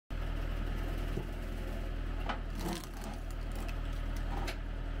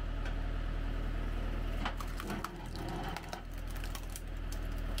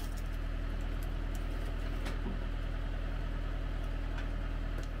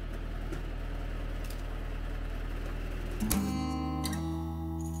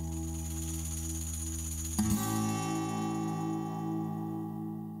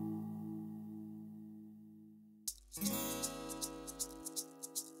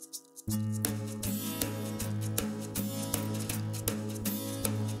Welcome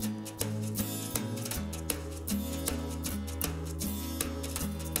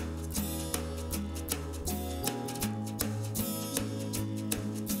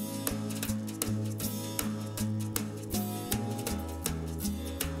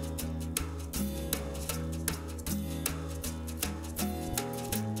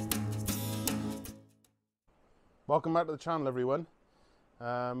back to the channel, everyone.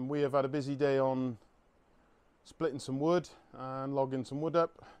 We have had a busy day on splitting some wood and logging some wood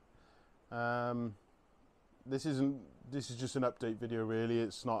up. This is just an update video, really.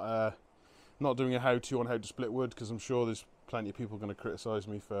 It's not doing a how-to on how to split wood, because I'm sure there's plenty of people going to criticise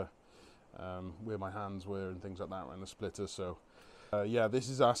me for where my hands were and things like that around the splitter. So yeah, this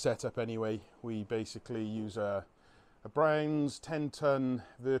is our setup anyway. We basically use a Brown's 10-ton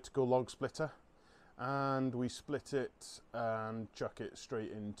vertical log splitter, and we split it and chuck it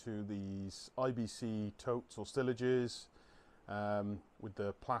straight into these IBC totes or stillages with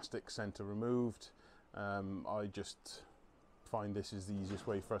the plastic centre removed. I just find this is the easiest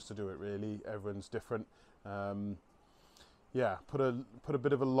way for us to do it, really. Everyone's different. Yeah, put a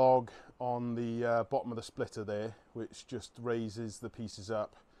bit of a log on the bottom of the splitter there, which just raises the pieces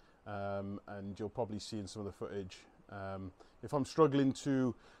up, and you'll probably see in some of the footage. If I'm struggling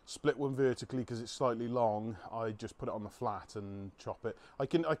to split one vertically because it's slightly long, I just put it on the flat and chop it. I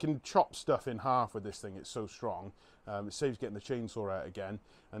can chop stuff in half with this thing. It's so strong. It saves getting the chainsaw out again,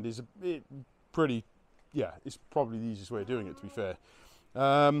 and is pretty. Yeah, it's probably the easiest way of doing it, to be fair.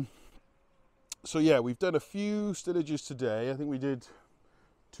 So yeah, we've done a few stillages today. I think we did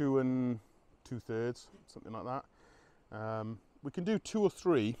 2 2/3, something like that. We can do 2 or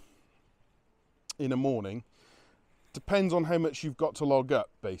 3 in a morning. Depends on how much you've got to log up,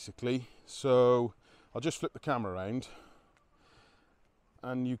 basically. So I'll just flip the camera around,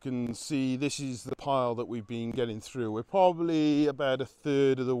 and you can see this is the pile that we've been getting through. We're probably about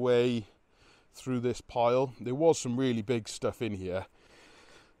 1/3 of the way through this pile. There was some really big stuff in here.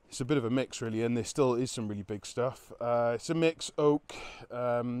 It's a bit of a mix, really, and there still is some really big stuff. It's a mix oak,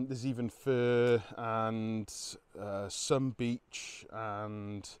 there's even fir and some beech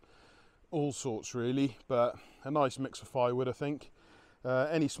and all sorts, really, but a nice mix of firewood, I think.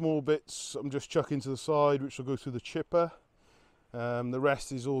 Any small bits I'm just chucking to the side, which will go through the chipper. The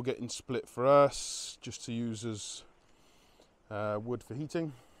rest is all getting split for us, just to use as wood for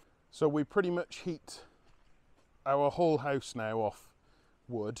heating. So we pretty much heat our whole house now off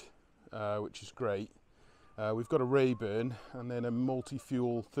wood, which is great. We've got a Rayburn and then a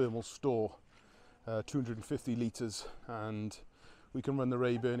multi-fuel thermal store, 250 litres, and we can run the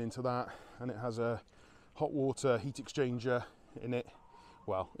Rayburn into that, and it has a hot water heat exchanger in it.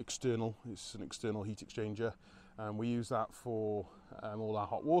 Well, external, it's an external heat exchanger, and we use that for all our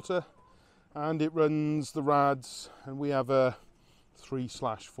hot water, and it runs the rads. And we have a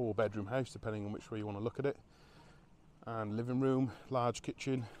 3/4 bedroom house, depending on which way you want to look at it, and living room, large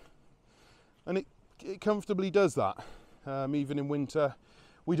kitchen, and it comfortably does that. Even in winter,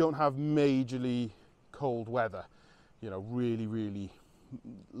 we don't have majorly cold weather, you know, really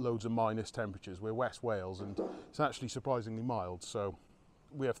loads of minus temperatures. We're West Wales, and it's actually surprisingly mild. So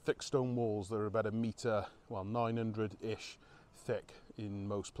we have thick stone walls that are about 1 metre, well, 900-ish thick in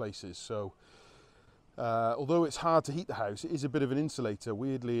most places. So although it's hard to heat the house, it is a bit of an insulator.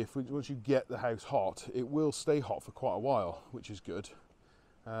 Weirdly, once you get the house hot, it will stay hot for quite a while, which is good.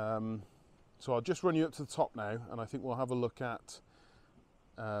 So I'll just run you up to the top now, and I think we'll have a look at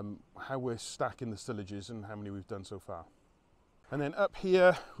how we're stacking the stillages and how many we've done so far. And then up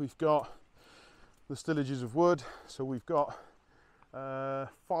here we've got the stillages of wood. So we've got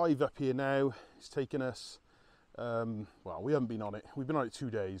 5 up here now. It's taken us, well, we haven't been on it. We've been on it 2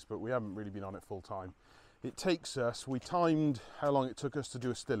 days, but we haven't really been on it full time. It takes us, we timed how long it took us to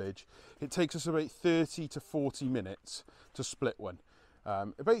do a stillage. It takes us about 30 to 40 minutes to split one.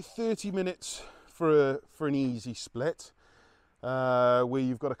 About 30 minutes for an easy split, where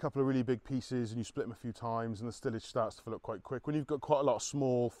you've got a couple of really big pieces and you split them a few times, and the stillage starts to fill up quite quick. When you've got quite a lot of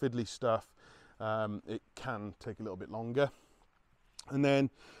small fiddly stuff, it can take a little bit longer. And then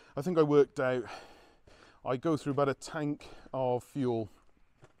I think I worked out, I go through about a tank of fuel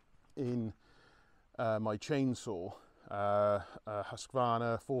in my chainsaw, a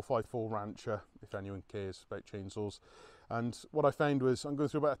Husqvarna 454 Rancher, if anyone cares about chainsaws. And what I found was I'm going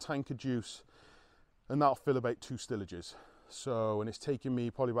through about a tank of juice, and that'll fill about 2 stillages. So, and it's taken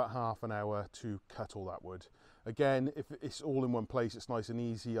me probably about half an hour to cut all that wood. Again, if it's all in one place, it's nice and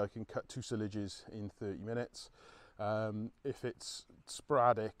easy. I can cut 2 stillages in 30 minutes. If it's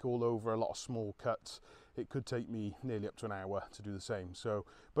sporadic all over a lot of small cuts, it could take me nearly up to an hour to do the same. So,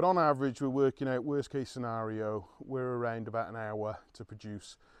 but on average, we're working out worst case scenario, we're around about an hour to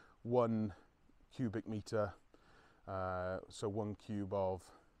produce 1 cubic meter, so 1 cube of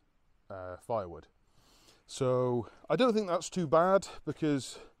firewood. So I don't think that's too bad,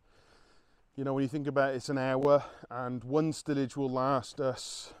 because you know, when you think about it, it's an hour, and one stillage will last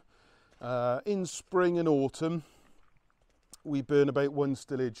us in spring and autumn. We burn about 1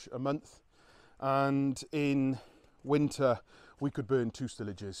 stillage a month, and in winter we could burn 2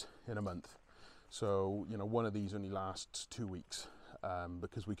 stillages in a month. So you know, one of these only lasts 2 weeks,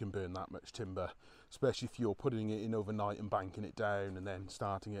 because we can burn that much timber, especially if you're putting it in overnight and banking it down and then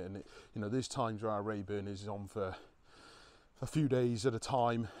starting it. And it, you know, there's times where our ray burners is on for a few days at a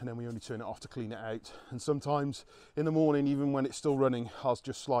time, and then we only turn it off to clean it out. And sometimes in the morning, even when it's still running, I'll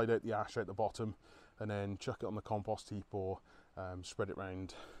just slide out the ash out the bottom and then chuck it on the compost heap, or spread it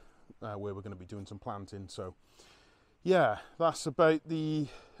around where we're going to be doing some planting. So yeah, that's about the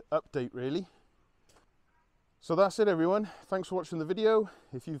update really. So that's it everyone, thanks for watching the video.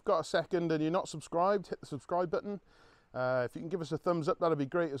 If you've got a second and you're not subscribed, hit the subscribe button. If you can give us a thumbs up, that'd be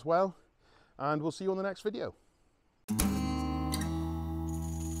great as well, and we'll see you on the next video.